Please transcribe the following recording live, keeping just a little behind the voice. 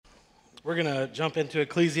We're going to jump into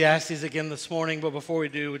Ecclesiastes again this morning, but before we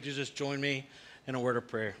do, would you just join me in a word of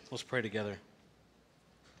prayer? Let's pray together.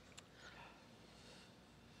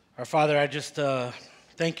 Our Father, I just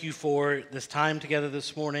thank you for this time together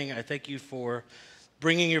this morning. I thank you for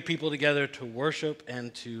bringing your people together to worship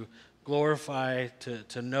and to glorify,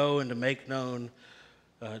 to know and to make known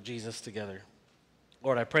Jesus together.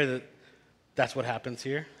 Lord, I pray that that's what happens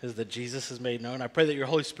here, is that Jesus is made known. I pray that your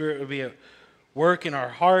Holy Spirit would be at work in our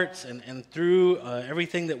hearts and through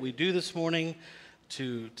everything that we do this morning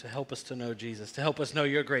to help us to know Jesus, to help us know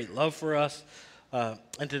your great love for us,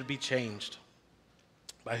 and to be changed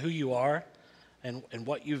by who you are and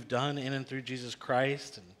what you've done in and through Jesus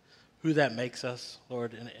Christ and who that makes us,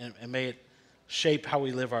 Lord, and may it shape how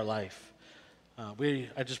we live our life.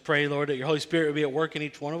 I just pray, Lord, that your Holy Spirit would be at work in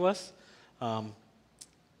each one of us,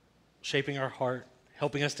 shaping our heart,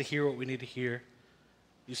 helping us to hear what we need to hear.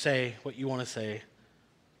 You say what you want to say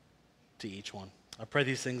to each one. I pray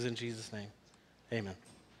these things in Jesus' name. Amen.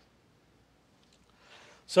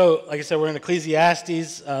 So, like I said, we're in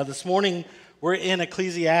Ecclesiastes. This morning, we're in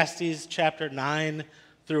Ecclesiastes chapter 9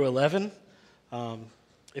 through 11.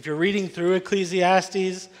 If you're reading through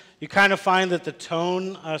Ecclesiastes, you kind of find that the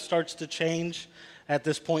tone starts to change at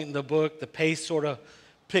this point in the book. The pace sort of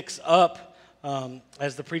picks up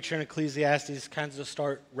as the preacher in Ecclesiastes kind of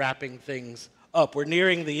start wrapping things up. We're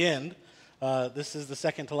nearing the end. This is the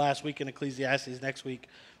second to last week in Ecclesiastes. Next week,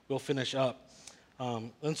 we'll finish up.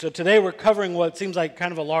 And so today we're covering what seems like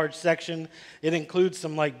kind of a large section. It includes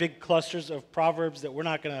some like big clusters of Proverbs that we're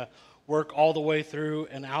not going to work all the way through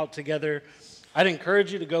and out together. I'd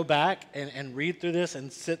encourage you to go back and read through this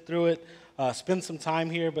and sit through it, spend some time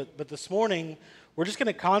here. But this morning, we're just going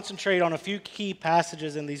to concentrate on a few key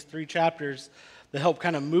passages in these three chapters that help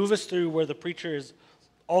kind of move us through where the preacher is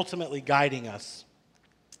ultimately guiding us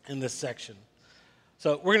in this section.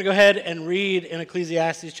 So we're going to go ahead and read in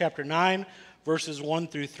Ecclesiastes chapter 9, verses 1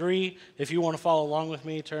 through 3. If you want to follow along with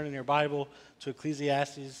me, turn in your Bible to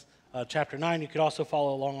Ecclesiastes chapter 9. You could also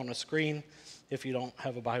follow along on the screen if you don't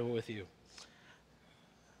have a Bible with you.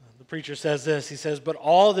 The preacher says this. He says, "But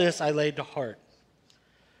all this I laid to heart,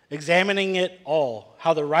 examining it all,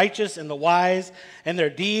 how the righteous and the wise and their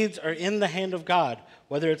deeds are in the hand of God.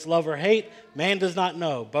 Whether it's love or hate, man does not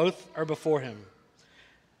know. Both are before him.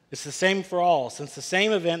 It's the same for all, since the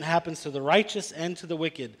same event happens to the righteous and to the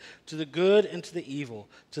wicked, to the good and to the evil,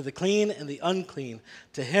 to the clean and the unclean,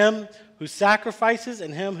 to him who sacrifices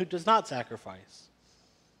and him who does not sacrifice.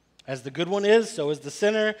 As the good one is, so is the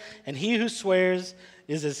sinner, and he who swears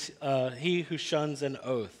is as he who shuns an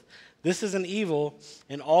oath. This is an evil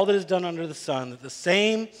in all that is done under the sun, that the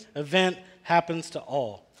same event happens to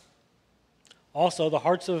all. Also, the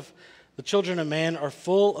hearts of the children of man are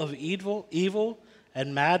full of evil,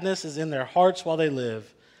 and madness is in their hearts while they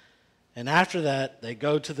live. And after that, they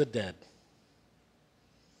go to the dead."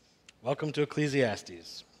 Welcome to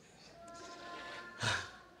Ecclesiastes.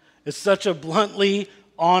 It's such a bluntly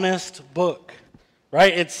honest book,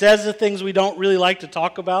 right? It says the things we don't really like to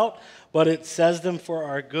talk about, but it says them for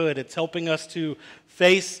our good. It's helping us to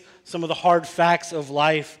face some of the hard facts of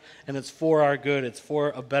life, and it's for our good. It's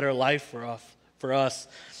for a better life for us.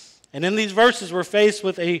 And in these verses, we're faced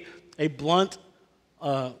with a blunt,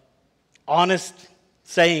 honest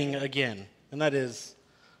saying again, and that is,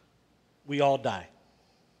 we all die.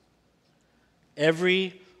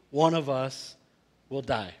 Every one of us will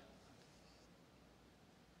die.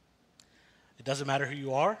 It doesn't matter who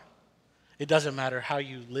you are. It doesn't matter how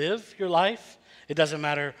you live your life. It doesn't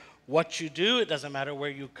matter what you do. It doesn't matter where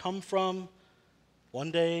you come from. One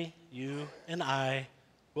day, you and I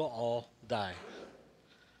will all die.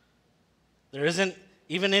 There isn't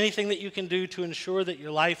even anything that you can do to ensure that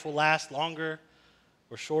your life will last longer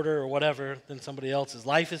or shorter or whatever than somebody else's.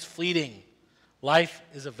 Life is fleeting. Life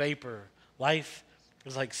is a vapor. Life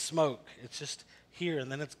is like smoke. It's just here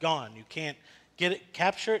and then it's gone. You can't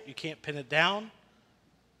capture it. You can't pin it down.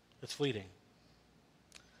 It's fleeting.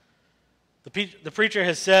 The preacher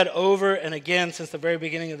has said over and again since the very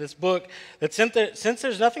beginning of this book that since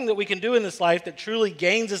there's nothing that we can do in this life that truly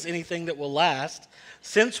gains us anything that will last,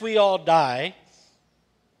 since we all die,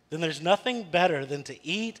 then there's nothing better than to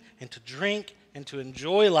eat and to drink and to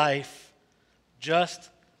enjoy life. Just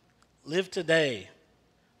live today,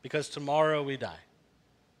 because tomorrow we die.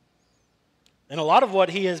 And a lot of what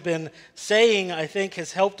he has been saying, I think,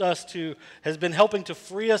 has been helping to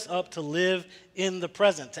free us up to live in the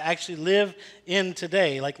present, to actually live in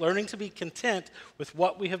today, like learning to be content with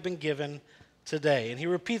what we have been given today. And he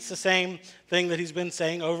repeats the same thing that he's been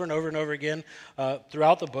saying over and over and over again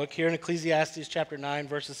throughout the book, here in Ecclesiastes chapter 9,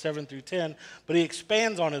 verses 7 through 10, but he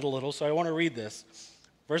expands on it a little, so I want to read this.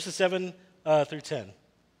 verses 7 through 10.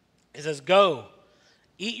 It says, "Go,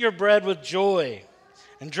 eat your bread with joy,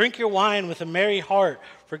 and drink your wine with a merry heart,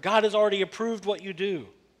 for God has already approved what you do.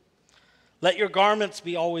 Let your garments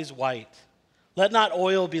be always white. Let not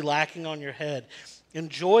oil be lacking on your head.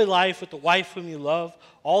 Enjoy life with the wife whom you love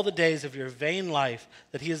all the days of your vain life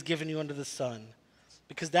that he has given you under the sun,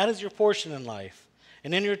 because that is your portion in life,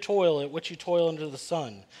 and in your toil at which you toil under the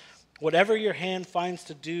sun. Whatever your hand finds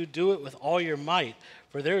to do, do it with all your might,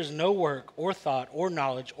 for there is no work or thought or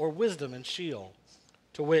knowledge or wisdom in Sheol,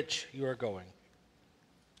 to which you are going.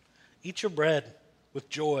 Eat your bread with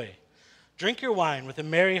joy. Drink your wine with a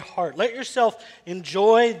merry heart. Let yourself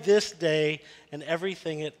enjoy this day and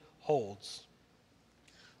everything it holds."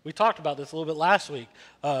 We talked about this a little bit last week,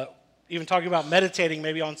 even talking about meditating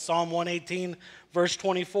maybe on Psalm 118, verse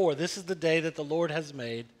 24. "This is the day that the Lord has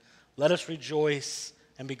made. Let us rejoice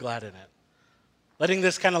and be glad in it." Letting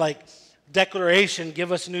this kind of like declaration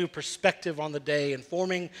give us new perspective on the day,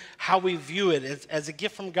 informing how we view it as a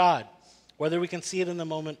gift from God, whether we can see it in the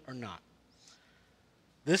moment or not.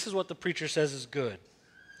 This is what the preacher says is good.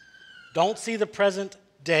 Don't see the present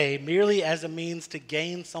day merely as a means to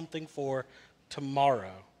gain something for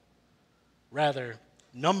tomorrow. Rather,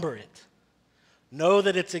 number it. Know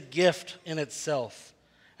that it's a gift in itself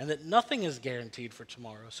and that nothing is guaranteed for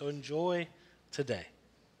tomorrow, so enjoy today.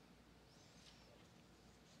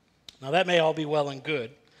 Now, that may all be well and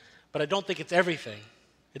good, but I don't think it's everything.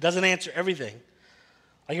 It doesn't answer everything.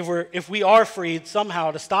 Like if we are freed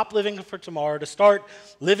somehow to stop living for tomorrow, to start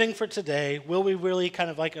living for today, will we really kind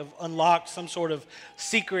of like have unlocked some sort of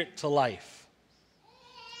secret to life?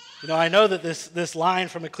 You know, I know that this line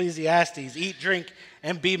from Ecclesiastes, "Eat, drink,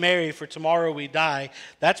 and be merry, for tomorrow we die,"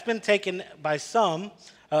 that's been taken by some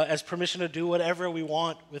as permission to do whatever we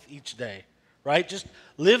want with each day, right? Just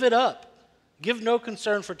live it up. Give no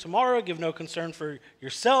concern for tomorrow. Give no concern for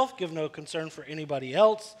yourself. Give no concern for anybody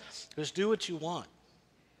else. Just do what you want.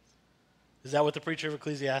 Is that what the preacher of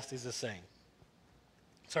Ecclesiastes is saying?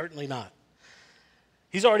 Certainly not.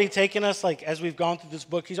 He's already taken us, like as we've gone through this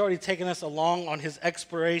book, he's already taken us along on his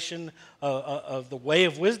exploration of the way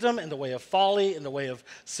of wisdom and the way of folly and the way of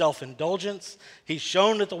self-indulgence. He's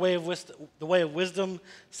shown that the way of wisdom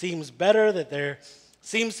seems better, that there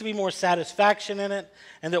seems to be more satisfaction in it,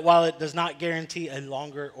 and that while it does not guarantee a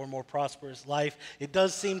longer or more prosperous life, it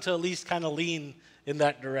does seem to at least kind of lean in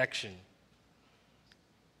that direction.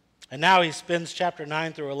 And now he spends chapter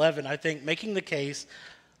 9 through 11, I think, making the case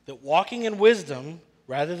that walking in wisdom,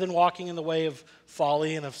 rather than walking in the way of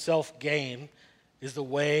folly and of self-gain, is the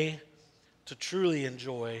way to truly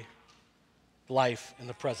enjoy life in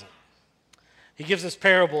the present. He gives this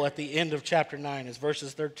parable at the end of chapter 9, it's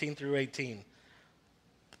verses 13 through 18.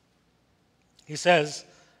 He says,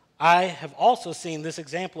 "I have also seen this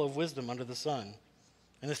example of wisdom under the sun,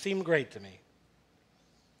 and it seemed great to me.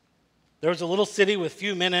 There was a little city with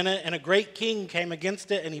few men in it, and a great king came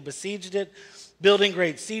against it, and he besieged it, building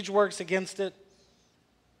great siege works against it.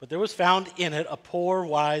 But there was found in it a poor,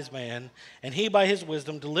 wise man, and he by his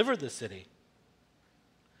wisdom delivered the city.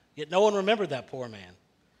 Yet no one remembered that poor man.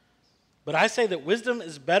 But I say that wisdom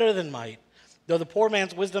is better than might. Though the poor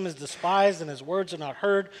man's wisdom is despised and his words are not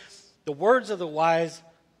heard, the words of the wise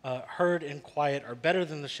heard in quiet are better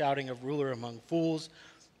than the shouting of ruler among fools.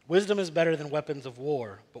 Wisdom is better than weapons of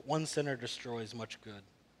war, but one sinner destroys much good.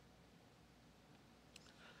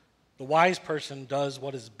 The wise person does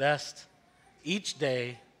what is best each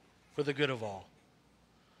day for the good of all."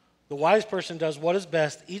 The wise person does what is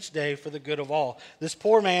best each day for the good of all. This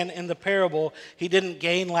poor man in the parable, he didn't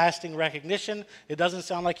gain lasting recognition. It doesn't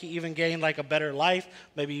sound like he even gained like a better life,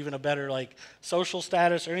 maybe even a better like social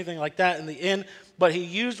status or anything like that in the end. But he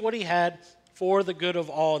used what he had for the good of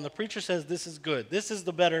all. And the preacher says this is good. This is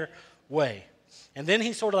the better way. And then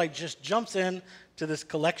he sort of like just jumps in to this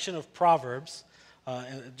collection of proverbs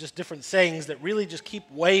and just different sayings that really just keep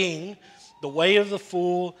weighing the way of the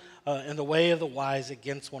fool and the way of the wise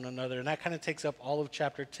against one another. And that kind of takes up all of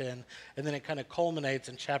chapter 10, and then it kind of culminates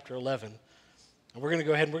in chapter 11. And we're going to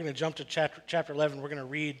go ahead and we're going to jump to chapter 11. We're going to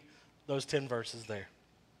read those 10 verses there.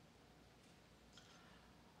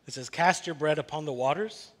 It says, "Cast your bread upon the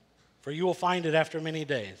waters, for you will find it after many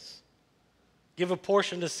days. Give a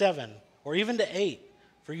portion to 7, or even to 8,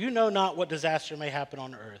 for you know not what disaster may happen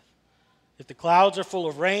on earth. If the clouds are full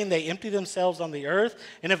of rain, they empty themselves on the earth.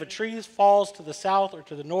 And if a tree falls to the south or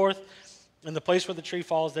to the north, in the place where the tree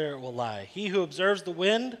falls, there it will lie. He who observes the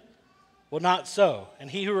wind will not sow, and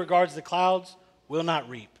he who regards the clouds will not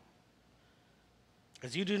reap.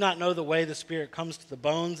 As you do not know the way the Spirit comes to the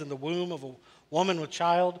bones in the womb of a woman with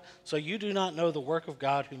child, so you do not know the work of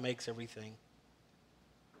God who makes everything."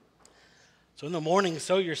 So in the morning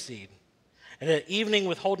sow your seed, and at evening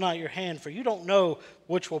withhold not your hand, for you don't know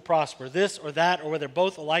which will prosper, this or that, or whether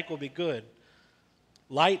both alike will be good.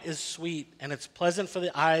 Light is sweet, and it's pleasant for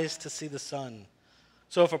the eyes to see the sun.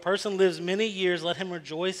 So if a person lives many years, let him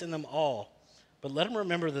rejoice in them all. But let him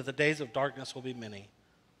remember that the days of darkness will be many.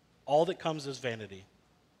 All that comes is vanity.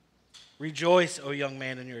 Rejoice, O young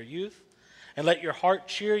man, in your youth, and let your heart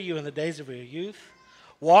cheer you in the days of your youth.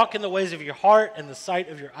 Walk in the ways of your heart and the sight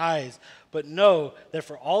of your eyes, but know that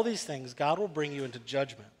for all these things God will bring you into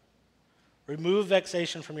judgment. Remove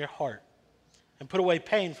vexation from your heart, and put away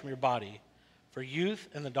pain from your body, for youth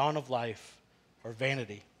and the dawn of life are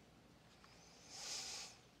vanity.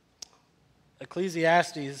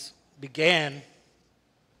 Ecclesiastes began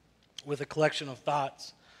with a collection of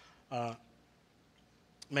thoughts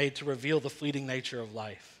made to reveal the fleeting nature of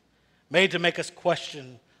life, made to make us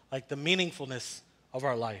question like the meaningfulness of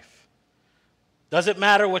our life. Does it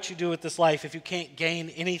matter what you do with this life if you can't gain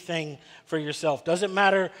anything for yourself? Does it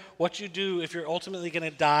matter what you do if you're ultimately going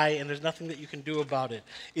to die and there's nothing that you can do about it?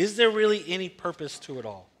 Is there really any purpose to it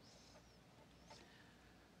all?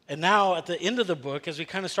 And now at the end of the book, as we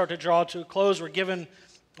kind of start to draw to a close, we're given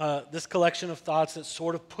this collection of thoughts that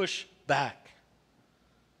sort of push back.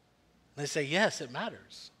 And they say, yes, it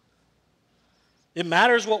matters. It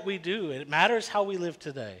matters what we do. It matters how we live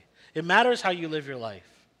today. It matters how you live your life.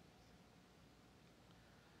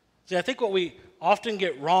 See, I think what we often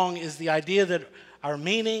get wrong is the idea that our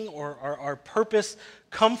meaning or our purpose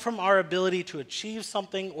come from our ability to achieve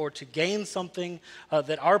something or to gain something,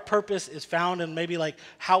 that our purpose is found in maybe like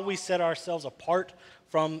how we set ourselves apart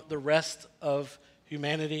from the rest of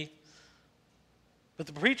humanity. But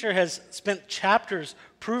the preacher has spent chapters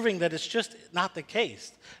proving that it's just not the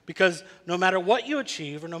case. Because no matter what you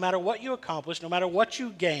achieve or no matter what you accomplish, no matter what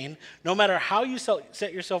you gain, no matter how you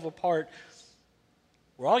set yourself apart,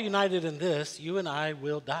 we're all united in this: you and I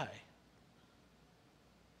will die.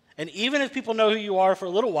 And even if people know who you are for a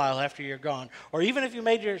little while after you're gone, or even if you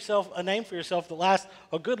made yourself a name for yourself that lasts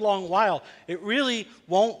a good long while, it really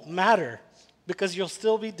won't matter, because you'll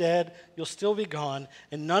still be dead, you'll still be gone,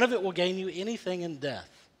 and none of it will gain you anything in death.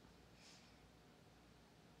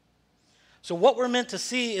 So what we're meant to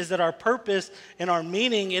see is that our purpose and our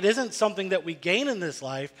meaning, it isn't something that we gain in this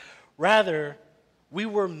life. Rather, we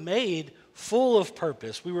were made full of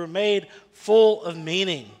purpose. We were made full of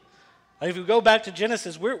meaning. If you go back to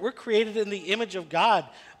Genesis, we're created in the image of God.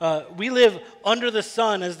 We live under the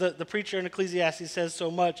sun, as the preacher in Ecclesiastes says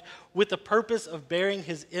so much, with the purpose of bearing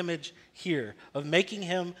his image here, of making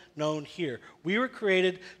him known here. We were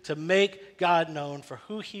created to make God known for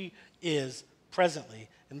who he is presently.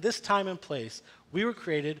 In this time and place, we were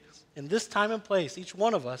created in this time and place, each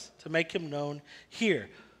one of us, to make him known here.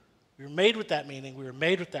 We were made with that meaning. We were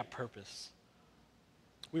made with that purpose.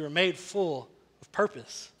 We were made full of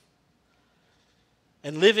purpose.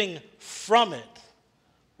 And living from it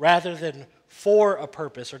rather than for a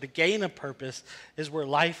purpose or to gain a purpose is where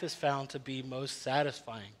life is found to be most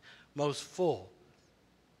satisfying, most full,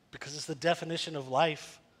 because it's the definition of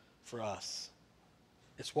life for us.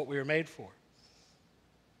 It's what we were made for.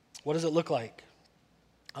 What does it look like?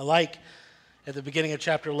 I like at the beginning of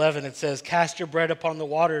chapter 11, it says, "Cast your bread upon the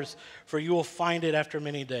waters, for you will find it after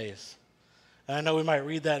many days." And I know we might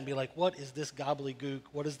read that and be like, what is this gobbledygook?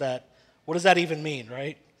 What is that? What does that even mean,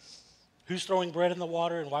 right? Who's throwing bread in the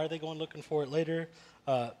water, and why are they going looking for it later?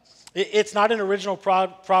 It's not an original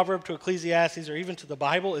proverb to Ecclesiastes or even to the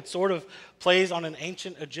Bible. It sort of plays on an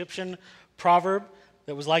ancient Egyptian proverb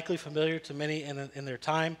that was likely familiar to many in their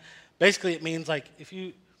time. Basically, it means like if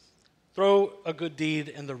you throw a good deed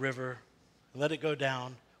in the river and let it go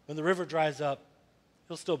down, when the river dries up,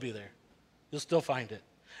 you'll still be there. You'll still find it.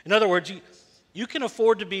 In other words, you can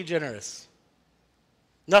afford to be generous.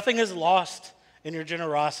 Nothing is lost in your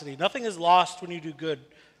generosity. Nothing is lost when you do good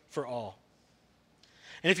for all.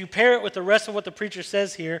 And if you pair it with the rest of what the preacher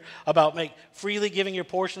says here about freely giving your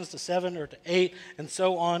portions to 7 or to 8 and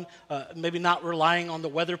so on, maybe not relying on the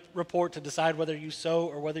weather report to decide whether you sow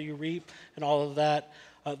or whether you reap and all of that,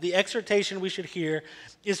 the exhortation we should hear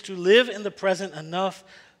is to live in the present enough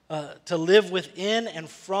to live within and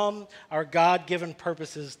from our God-given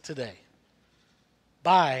purposes today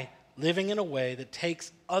by living in a way that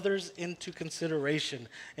takes others into consideration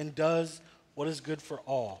and does what is good for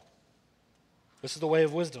all. This is the way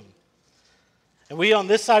of wisdom. And we on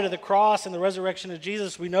this side of the cross and the resurrection of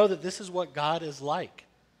Jesus, we know that this is what God is like,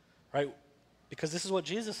 right? Because this is what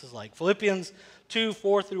Jesus is like. Philippians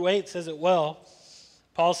 2:4-8 says it well.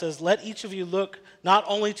 Paul says, "Let each of you look not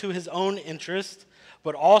only to his own interest,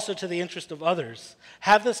 but also to the interest of others.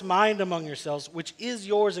 Have this mind among yourselves, which is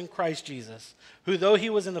yours in Christ Jesus, who, though he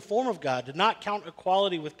was in the form of God, did not count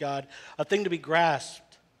equality with God a thing to be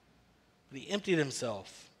grasped, but he emptied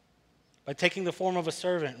himself by taking the form of a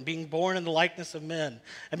servant and being born in the likeness of men.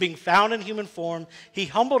 And being found in human form, he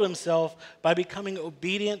humbled himself by becoming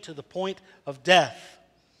obedient to the point of death,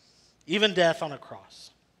 even death on a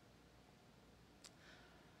cross.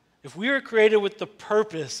 If we are created with the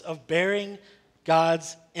purpose of bearing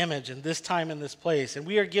God's image in this time and this place, and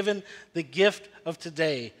we are given the gift of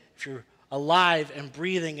today, if you're alive and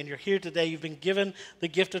breathing and you're here today, you've been given the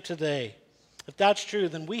gift of today. If that's true,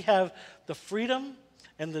 then we have the freedom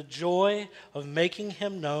and the joy of making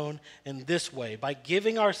him known in this way, by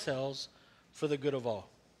giving ourselves for the good of all.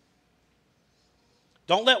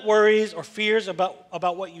 Don't let worries or fears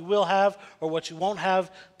about what you will have or what you won't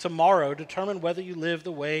have tomorrow determine whether you live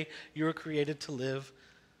the way you were created to live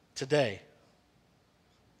today.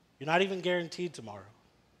 You're not even guaranteed tomorrow,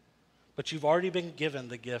 but you've already been given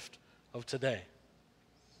the gift of today.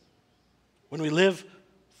 When we live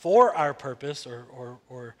for our purpose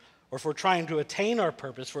or if we're trying to attain our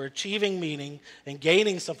purpose, for achieving meaning and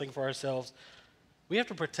gaining something for ourselves, we have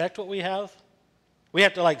to protect what we have. We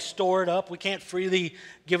have to store it up. We can't freely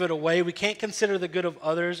give it away. We can't consider the good of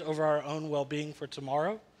others over our own well-being for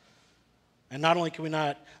tomorrow. And not only can we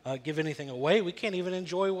not give anything away, we can't even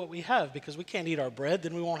enjoy what we have, because we can't eat our bread,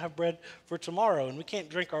 then we won't have bread for tomorrow. And we can't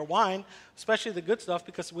drink our wine, especially the good stuff,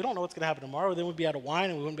 because we don't know what's going to happen tomorrow. Then we'd be out of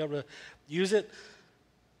wine and we wouldn't be able to use it.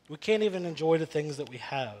 We can't even enjoy the things that we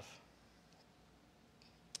have.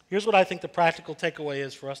 Here's what I think the practical takeaway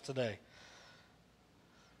is for us today.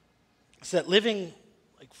 It's that living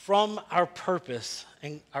from our purpose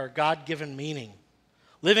and our God-given meaning,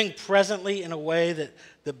 living presently in a way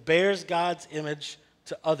that bears God's image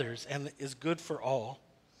to others and is good for all,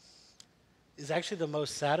 is actually the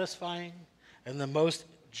most satisfying and the most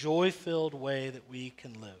joy-filled way that we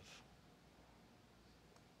can live.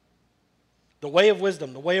 The way of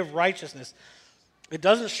wisdom, the way of righteousness, it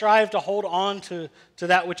doesn't strive to hold on to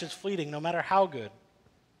that which is fleeting, no matter how good.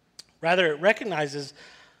 Rather, it recognizes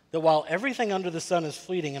that while everything under the sun is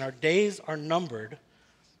fleeting and our days are numbered,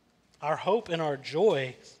 our hope and our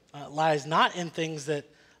joy lies not in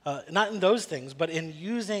those things, but in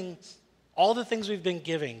using all the things we've been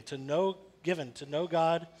given to know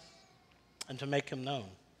God and to make him known.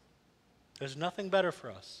 There's nothing better for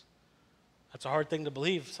us. That's a hard thing to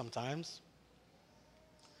believe sometimes.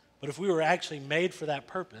 But if we were actually made for that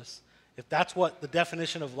purpose, if that's what the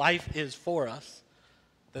definition of life is for us,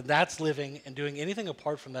 then that's living, and doing anything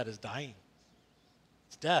apart from that is dying.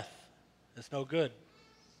 It's death. It's no good.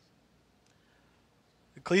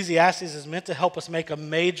 Ecclesiastes is meant to help us make a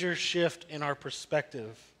major shift in our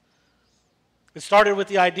perspective. It started with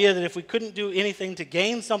the idea that if we couldn't do anything to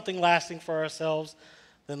gain something lasting for ourselves,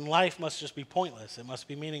 then life must just be pointless. It must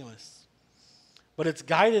be meaningless. But it's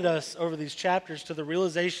guided us over these chapters to the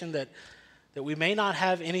realization that we may not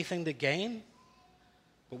have anything to gain,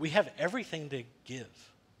 but we have everything to give.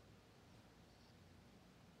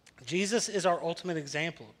 Jesus is our ultimate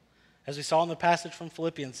example. As we saw in the passage from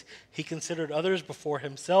Philippians, he considered others before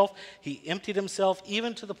himself. He emptied himself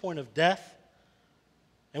even to the point of death.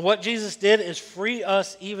 And what Jesus did is free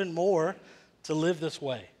us even more to live this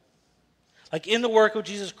way. Like in the work of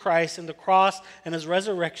Jesus Christ and the cross and his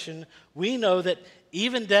resurrection, we know that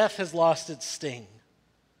even death has lost its sting,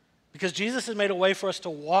 because Jesus has made a way for us to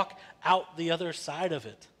walk out the other side of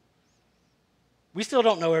it. We still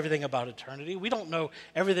don't know everything about eternity. We don't know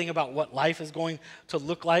everything about what life is going to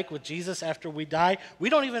look like with Jesus after we die. We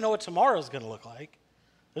don't even know what tomorrow is going to look like.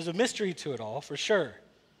 There's a mystery to it all, for sure.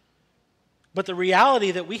 But the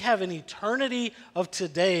reality that we have an eternity of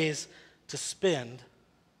todays to spend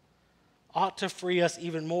ought to free us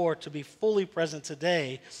even more to be fully present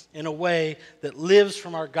today in a way that lives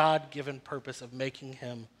from our God-given purpose of making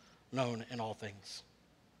him known in all things.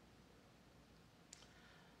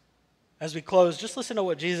 As we close, just listen to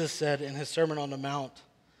what Jesus said in his Sermon on the Mount.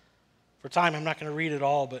 For time, I'm not going to read it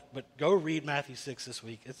all, but go read Matthew 6 this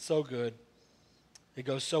week. It's so good. It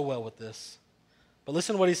goes so well with this. But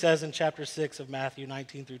listen to what he says in chapter 6 of Matthew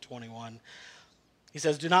 19 through 21. He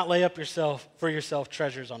says, "Do not lay up for yourself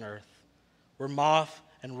treasures on earth, where moth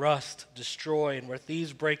and rust destroy and where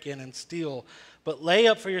thieves break in and steal, but lay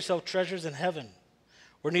up for yourself treasures in heaven,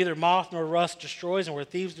 where neither moth nor rust destroys and where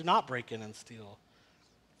thieves do not break in and steal.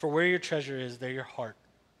 For where your treasure is, there your heart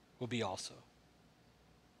will be also."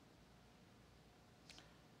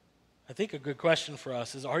 I think a good question for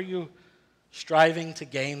us is, are you striving to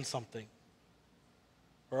gain something?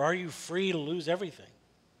 Or are you free to lose everything?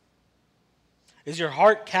 Is your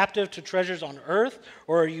heart captive to treasures on earth,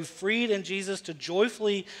 or are you freed in Jesus to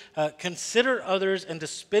joyfully consider others and to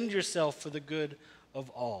spend yourself for the good of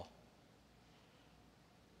all?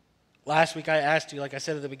 Last week I asked you, like I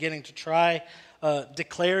said at the beginning, to try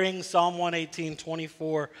declaring Psalm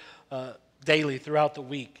 118:24 daily throughout the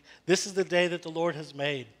week. This is the day that the Lord has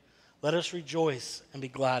made. Let us rejoice and be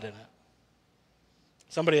glad in it.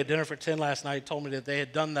 Somebody at dinner for 10 last night told me that they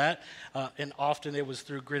had done that, and often it was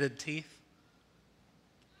through gritted teeth.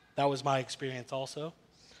 That was my experience also.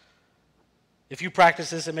 If you practice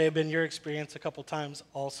this, it may have been your experience a couple times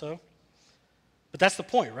also. But that's the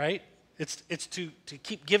point, right? It's to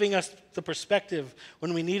keep giving us the perspective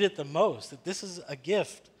when we need it the most, that this is a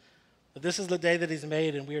gift, that this is the day that he's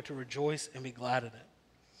made, and we are to rejoice and be glad in it.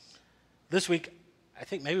 This week, I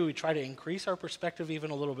think maybe we try to increase our perspective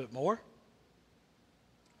even a little bit more.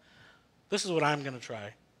 This is what I'm going to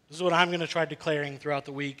try. This is what I'm going to try declaring throughout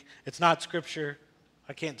the week. It's not scripture.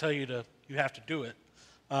 I can't tell you you have to do it.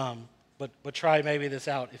 But try maybe this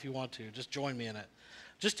out if you want to. Just join me in it.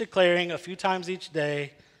 Just declaring a few times each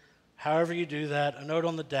day, however you do that, a note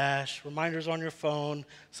on the dash, reminders on your phone,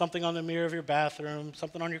 something on the mirror of your bathroom,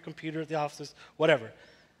 something on your computer at the office, whatever.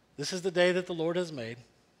 This is the day that the Lord has made.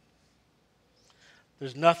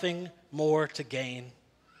 There's nothing more to gain.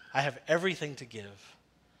 I have everything to give.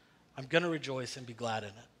 I'm going to rejoice and be glad in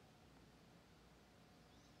it.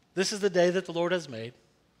 This is the day that the Lord has made.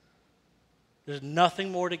 There's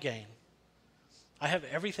nothing more to gain. I have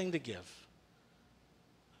everything to give.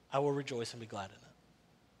 I will rejoice and be glad in it.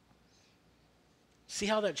 See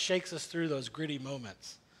how that shakes us through those gritty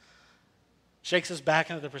moments. Shakes us back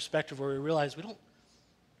into the perspective where we realize we don't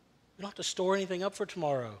have to store anything up for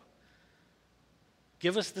tomorrow.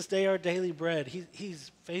 Give us this day our daily bread.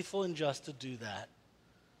 He's faithful and just to do that.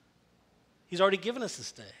 He's already given us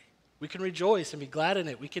this day. We can rejoice and be glad in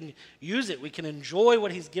it. We can use it. We can enjoy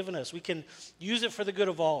what he's given us. We can use it for the good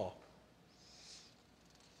of all.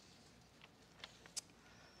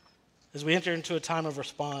 As we enter into a time of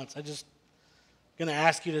response, I'm just going to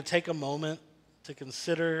ask you to take a moment to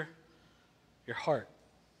consider your heart.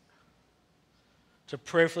 To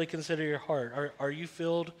prayerfully consider your heart. Are you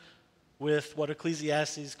filled with what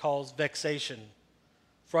Ecclesiastes calls vexation,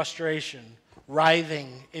 frustration,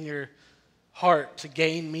 writhing in your heart to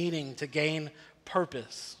gain meaning, to gain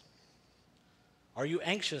purpose? Are you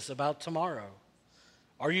anxious about tomorrow?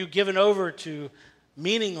 Are you given over to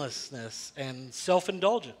meaninglessness and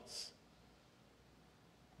self-indulgence?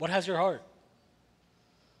 What has your heart?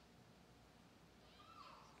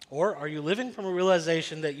 Or are you living from a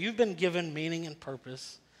realization that you've been given meaning and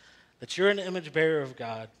purpose, that you're an image bearer of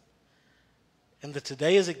God, and that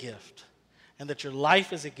today is a gift, and that your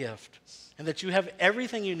life is a gift, and that you have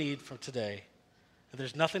everything you need for today, and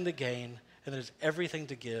there's nothing to gain, and there's everything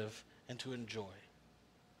to give and to enjoy?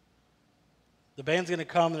 The band's going to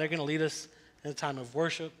come, and they're going to lead us in a time of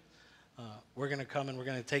worship. We're going to come, and we're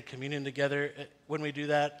going to take communion together. When we do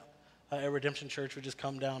that at Redemption Church, we just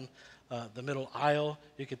come down the middle aisle.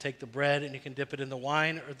 You can take the bread, and you can dip it in the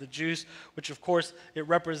wine or the juice, which, of course, it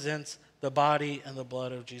represents the body and the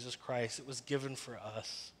blood of Jesus Christ. It was given for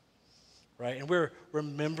us. Right? And we're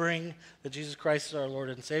remembering that Jesus Christ is our Lord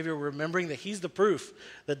and Savior. We're remembering that he's the proof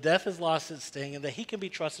that death has lost its sting and that he can be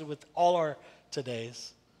trusted with all our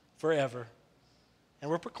todays forever. And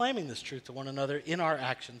we're proclaiming this truth to one another in our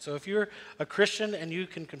actions. So if you're a Christian and you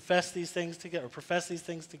can confess these things together or profess these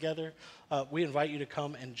things together, we invite you to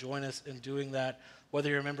come and join us in doing that, whether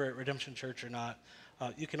you're a member at Redemption Church or not.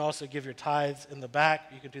 You can also give your tithes in the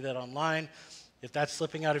back. You can do that online. If that's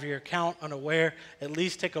slipping out of your account unaware, at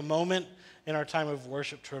least take a moment in our time of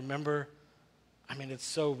worship to remember, it's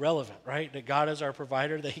so relevant, right? That God is our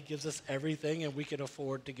provider, that he gives us everything, and we can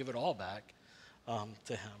afford to give it all back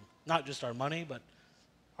to him. Not just our money, but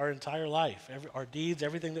our entire life, our deeds,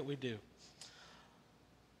 everything that we do.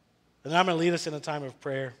 And I'm going to lead us in a time of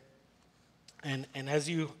prayer. And as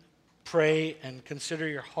you pray and consider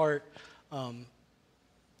your heart,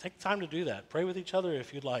 take time to do that. Pray with each other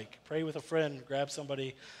if you'd like. Pray with a friend. Grab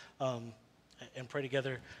somebody and pray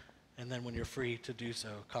together. And then when you're free to do so,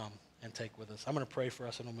 come and take with us. I'm going to pray for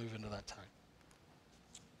us, and we'll move into that time.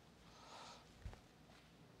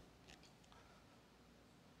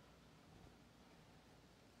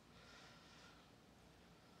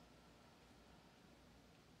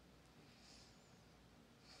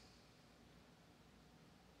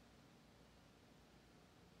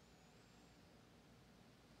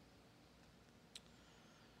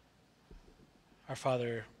 Our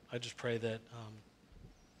Father, I just pray that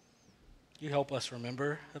you help us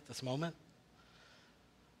remember at this moment,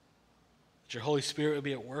 that your Holy Spirit would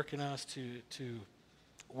be at work in us to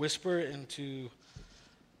whisper into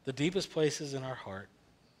the deepest places in our heart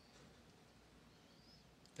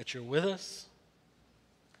that you're with us,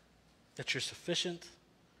 that you're sufficient,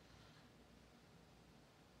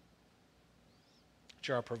 that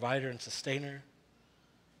you're our provider and sustainer.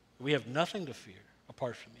 We have nothing to fear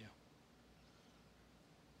apart from you.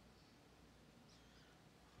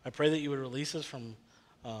 I pray that you would release us from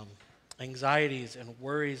anxieties and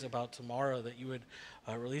worries about tomorrow, that you would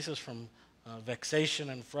release us from vexation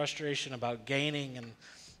and frustration about gaining and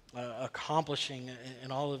accomplishing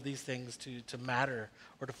and all of these things to matter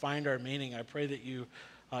or to find our meaning. I pray that you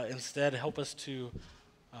instead help us to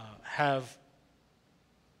have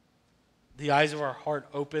the eyes of our heart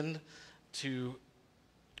opened to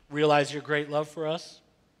realize your great love for us,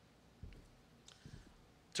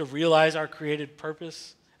 to realize our created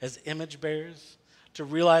purpose as image bearers, to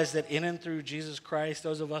realize that in and through Jesus Christ,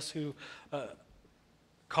 those of us who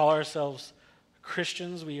call ourselves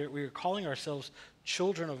Christians, we are calling ourselves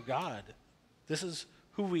children of God. This is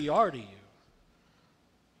who we are to you.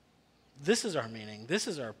 This is our meaning. This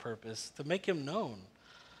is our purpose, to make him known.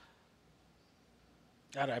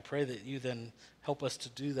 God, I pray that you then help us to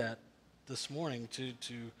do that this morning, to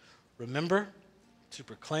remember, to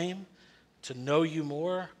proclaim, to know you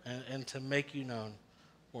more, and to make you known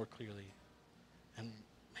more clearly. And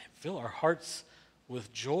man, fill our hearts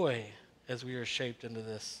with joy as we are shaped into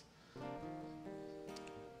this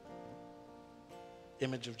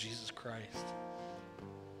image of Jesus Christ.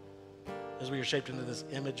 As we are shaped into this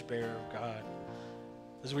image bearer of God.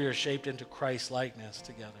 As we are shaped into Christ's likeness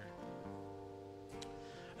together.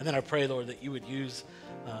 And then I pray, Lord, that you would use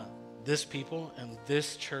this people and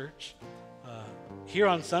this church here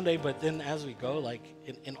on Sunday, but then as we go, like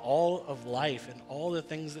in all of life and all the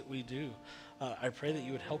things that we do, I pray that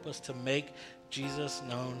you would help us to make Jesus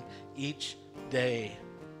known each day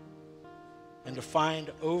and to find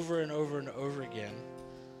over and over and over again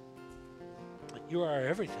that you are our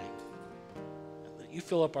everything, and that you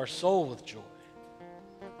fill up our soul with joy,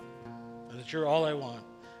 and that you're all I want,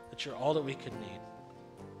 that you're all that we could need.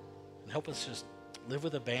 And help us just live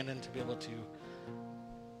with abandon to be able to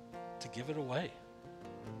give it away,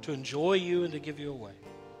 to enjoy you and to give you away.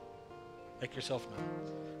 Make yourself known.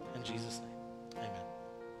 In Jesus' name, amen.